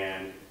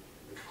 and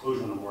the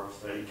conclusion of the market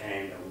study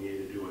came that we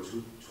needed to do a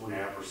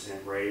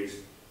 2.5% raise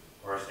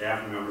for our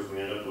staff members. We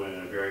ended up doing it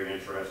in a very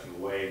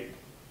interesting way.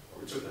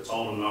 We took the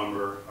total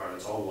number, or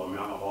the total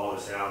amount of all the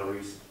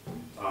salaries,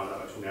 times out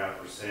by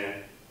 2.5%,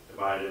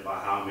 divided by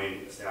how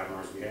many staff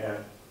members we had,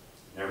 and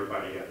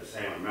everybody got the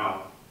same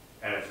amount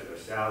added to their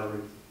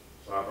salary.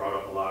 So I brought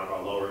up a lot of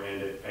our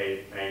lower-ended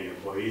paying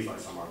employees, like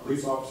some of our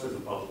police officers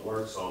and public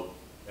works, so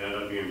it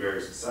ended up being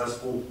very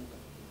successful.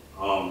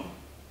 I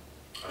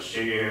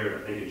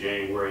shared, I think in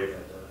January,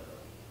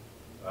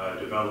 that the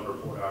developer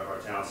pulled out our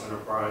town center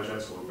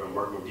project, so we've been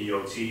working with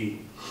DOT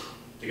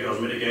to get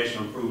those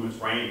mitigation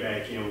improvements reined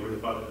back in. We really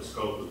thought that the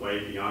scope was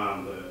way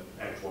beyond the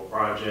actual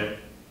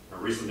project. I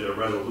recently did a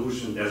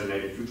resolution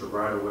designating future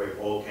right-of-way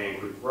for Old Cane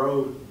Creek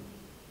Road,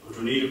 which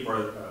we needed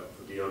for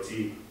DOT,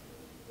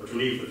 which we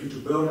need for the future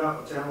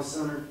build-out of town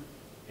center,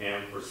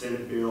 and for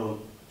Senate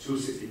Bill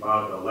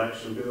 265, the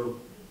election bill.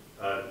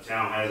 The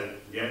town hasn't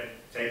yet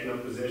taken a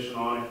position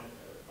on it.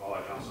 All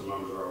our council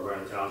members are aware,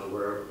 and the town's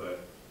aware of it, but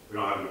we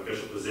don't have an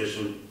official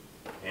position.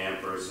 And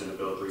for Senate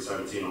Bill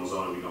 317 on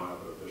zoning, we don't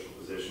have an official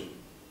position.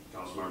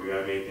 Councilmember, do you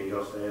have anything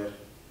else to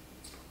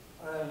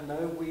add?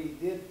 No, we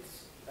did,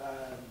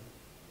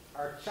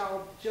 our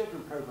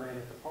children program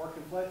at the park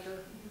in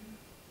Fletcher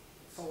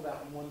sold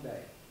out in one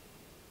day.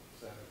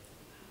 So,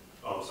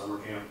 Oh, summer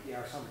camp? yeah,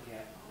 our summer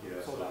camp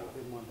Yeah, sold so- out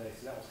within one day,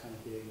 so that was kind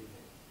of big.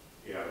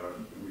 Yeah,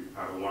 we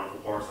have a wonderful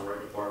Parks and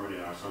Rec department,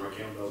 and our summer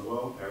camp does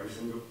well every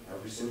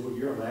single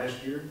year.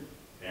 Last year,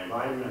 they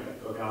invited me, I got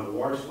to go down to the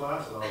water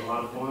supply, so that was a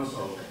lot of fun.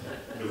 So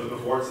we're looking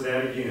forward to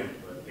that again.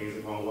 But things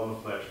are going well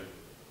in Fletcher.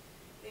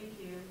 Thank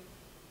you.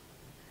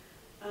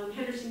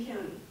 Henderson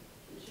County,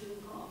 Commissioner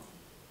Hall.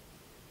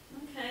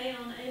 Okay,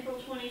 on April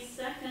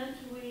 22nd,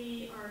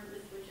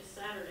 which is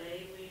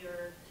Saturday, we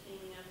are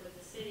teaming up with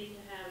the city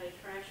to have a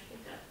trash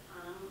pickup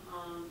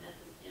time at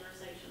the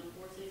intersection of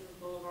Four Seasons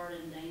Boulevard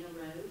and Dana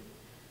Road.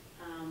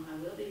 I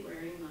will be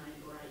wearing my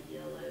bright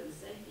yellow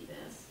safety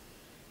vest.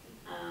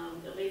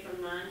 It'll be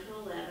from 9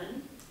 to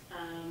 11,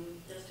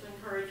 just to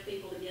encourage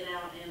people to get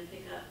out and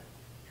pick up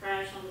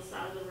trash on the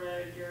side of the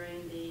road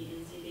during the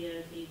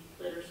NCDOT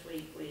Litter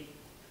Sweep week,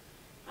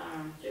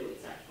 2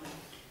 weeks actually.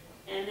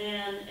 And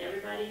then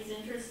everybody's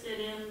interested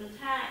in the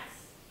tax,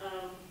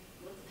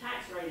 what the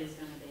tax rate is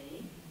going to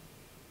be.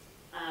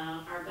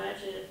 Our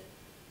budget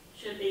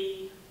should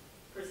be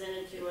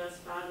presented to us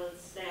by the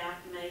staff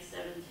May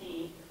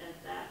 17th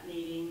at that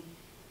meeting,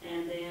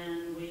 and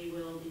then we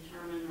will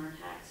determine our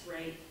tax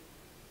rate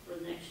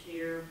for next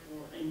year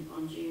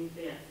on June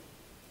 5th.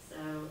 So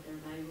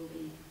everybody will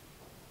be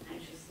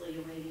anxiously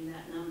awaiting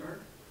that number.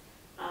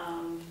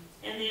 And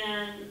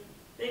then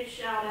big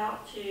shout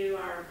out to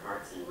our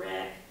Parks and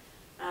Rec.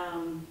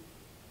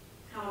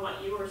 Kind of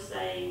what you were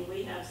saying,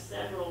 we have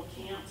several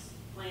camps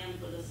planned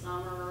for the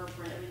summer,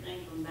 for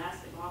everything from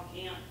basketball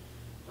camp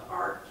to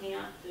art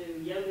camp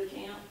to yoga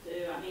camp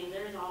to, I mean,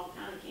 there's all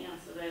kind of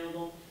camps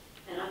available.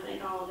 And I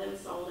think all of them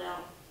sold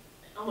out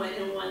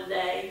in one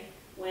day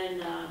when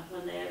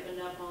they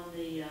opened up on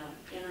the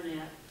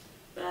internet.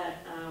 But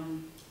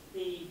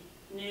the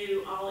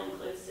new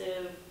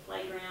all-inclusive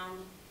playground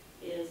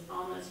is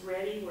almost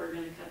ready. We're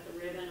going to cut the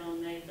ribbon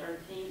on May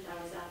 13th.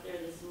 I was out there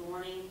this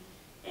morning.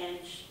 And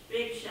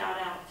big shout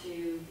out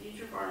to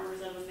Future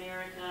Farmers of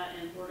America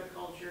and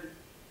horticulture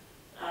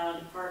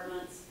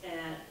departments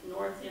at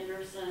North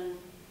Henderson,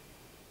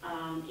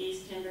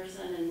 East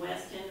Henderson, and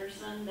West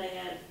Henderson. They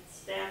had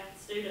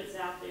students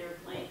out there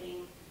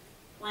planting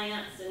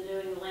plants and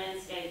doing the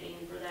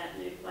landscaping for that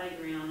new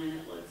playground, and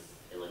it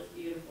looks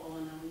beautiful.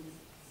 And I'm just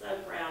so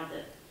proud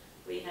that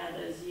we had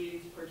those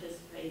youth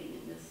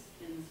participating in this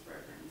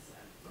program. So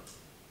that's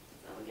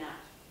all we got.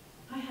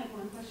 I had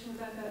one question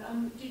about that.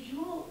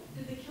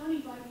 Did the county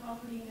buy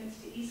property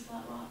next to East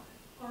Flat Rock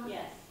Park?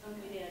 Yes,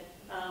 we did.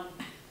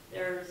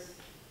 There's,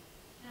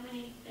 how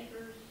many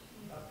acres?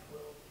 About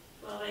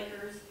 12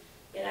 acres.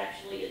 It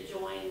actually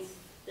adjoins,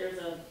 there's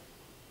a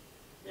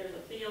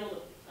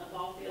field, a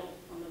ball field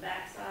on the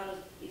backside of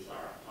East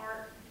Flat Rock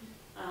Park,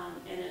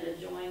 and it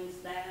adjoins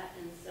that,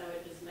 and so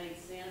it just made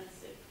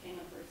sense. It came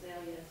up for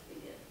sale, yes,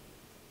 we did.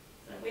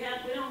 So we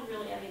don't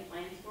really have any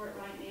plans for it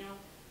right now.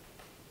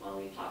 Well,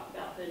 we talked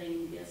about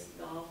putting disc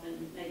golf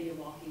and maybe a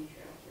walking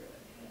trail through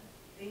it.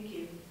 Thank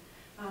you.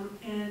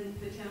 And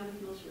the town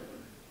of Mills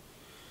River.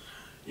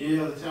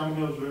 Yeah, the town of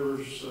Mills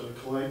River's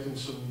collecting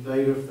some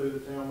data through the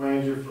town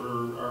manager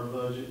for our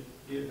budget,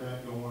 getting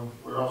that going.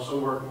 We're also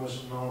working with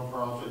some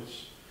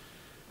nonprofits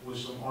with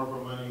some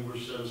ARPA money we're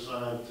set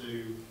aside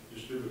to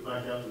distribute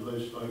back out to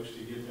those folks to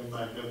get them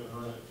back up and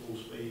running at full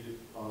speed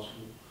if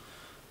possible.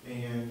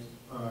 And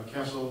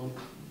Council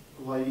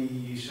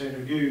Lady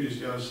Sandra Good has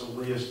got us a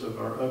list of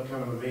our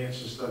upcoming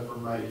events and stuff for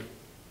May.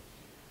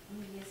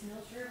 Yes,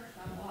 Mills River's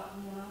got a lot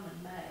going on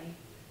in May.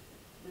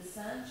 The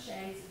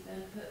sunshades have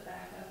been put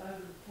back up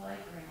over the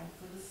playground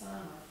for the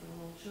summer for the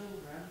little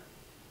children.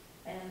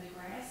 And the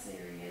grass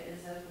area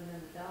is open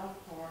in the dog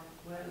park,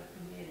 weather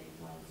permitting, as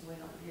long as we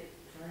don't get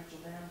torrential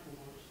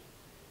downpours.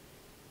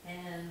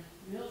 And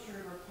Mills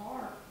River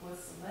Park was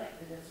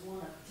selected as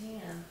one of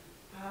 10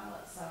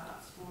 pilot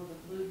sites for the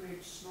Blue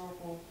Ridge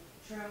Snorkel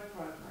Trail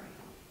Program.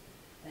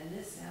 And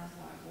this sounds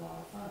like a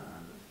lot of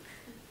fun.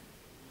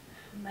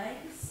 May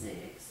the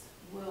 6th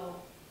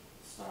will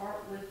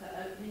start with the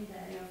opening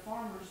day of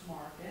Farmers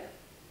Market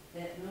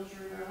at Mills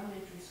River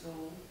Elementary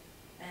School,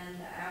 and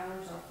the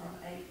hours are from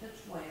 8 to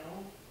 12.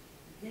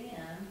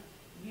 Then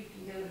you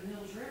can go to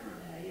Mills River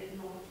Day at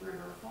North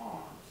River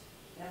Farms.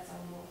 That's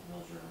on North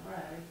Mills River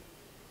Road.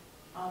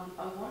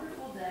 A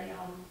wonderful day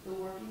on the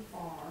working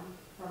farm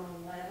from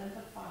 11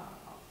 to 5.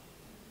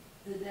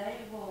 The day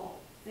will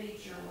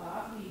feature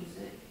live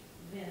music,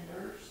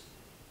 vendors,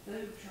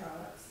 food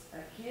trucks,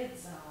 a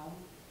kids zone,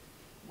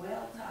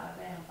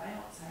 well-tied-down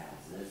bounce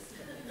houses,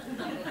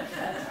 a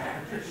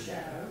tractor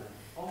show,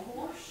 a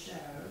horse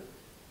show,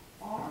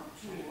 farm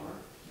tour,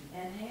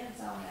 and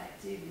hands-on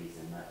activities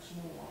and much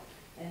more,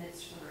 and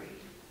it's free.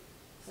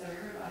 So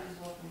everybody's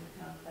welcome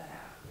to come to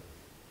that.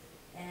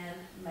 And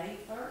May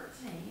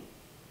 13th,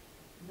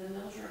 the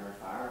Mills River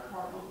Fire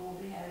Department will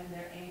be having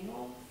their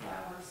annual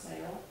flower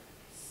sale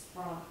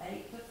from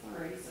 8 to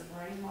 3, so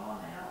bring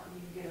mom out and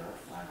you can get her a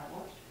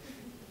flower.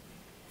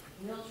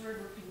 Mills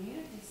River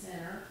Community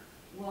Center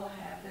will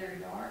have their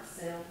yard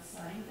sale the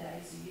same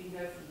day, so you can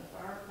go from the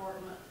fire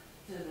department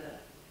to the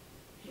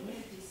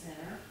community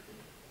center,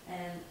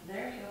 and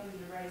they're helping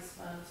to raise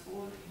funds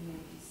for the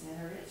community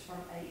center. It's from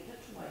 8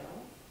 to 12,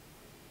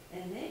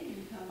 and then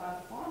you can come by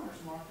the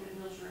farmers market at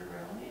Mills River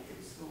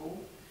Elementary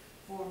School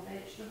for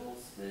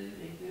vegetables, food,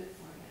 and good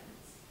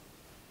friends.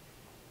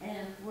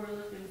 And we're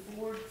looking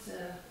forward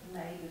to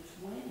May the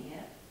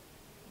 20th,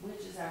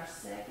 which is our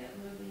second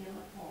movie in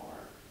the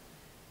park.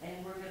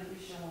 And we're going to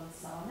be showing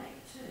Sonic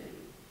 2.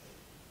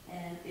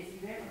 And if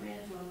you've ever been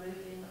to a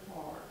movie in the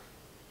park,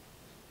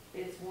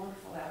 it's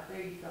wonderful out there.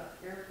 You've got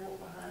the airport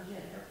behind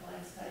you and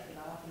airplanes taking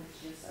off, and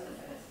it's just so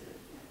festive.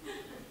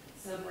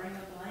 So bring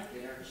a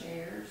blanket or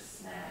chairs,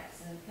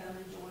 snacks, and come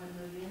enjoy a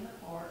movie in the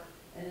park,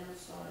 and it'll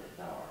start at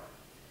dark.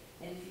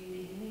 And if you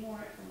need any more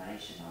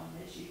information on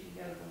this, you can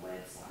go to the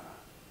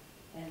website,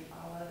 and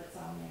all of it's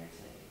on there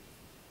too.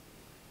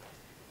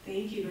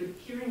 Thank you.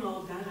 But hearing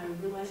all of that, I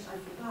realized I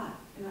forgot,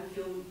 and I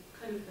feel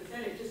kind of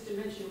pathetic just to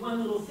mention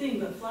one little thing,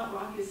 but Flat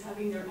Rock is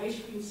having their ice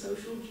cream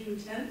social June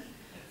 10th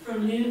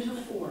from noon to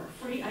 4.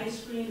 Free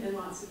ice cream and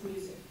lots of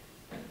music.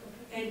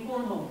 And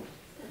cornhole.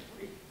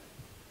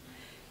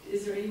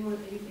 Is there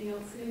anything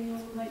else that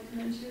anyone would like to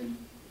mention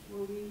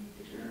before we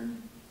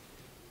adjourn?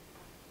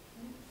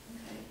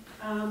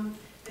 Okay.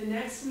 The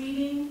next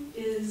meeting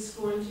is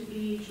going to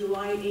be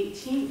July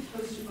 18th,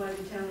 hosted by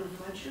the town of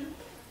Fletcher.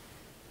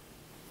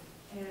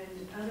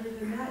 And other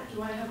than that,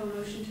 do I have a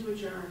motion to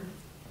adjourn?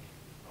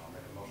 I'll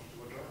make a motion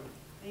to adjourn.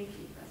 Thank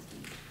you,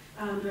 Preston.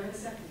 Do I have a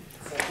second?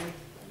 Second.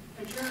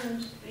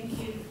 Adjourned. Thank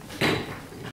you.